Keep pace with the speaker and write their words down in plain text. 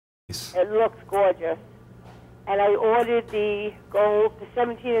It looks gorgeous. And I ordered the gold, the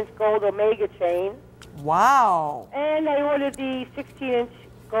 17-inch gold Omega chain. Wow. And I ordered the 16-inch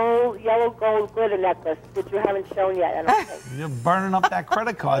gold, yellow gold glitter necklace, which you haven't shown yet, I don't think. You're burning up that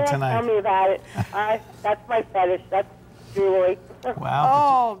credit card tonight. Tell me about it. That's my fetish. That's jewelry.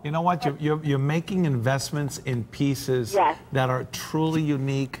 Wow. You know what? You're making investments in pieces that are truly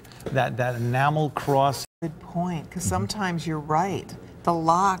unique, that enamel cross. Good point, because sometimes you're right. The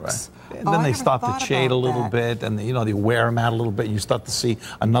locks. Right. And then they start to shade a little bit, and you know, they wear them out a little bit, and you start to see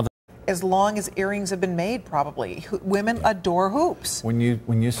another. As long as earrings have been made, probably. Women adore hoops. When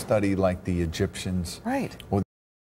you study like the Egyptians, right. Or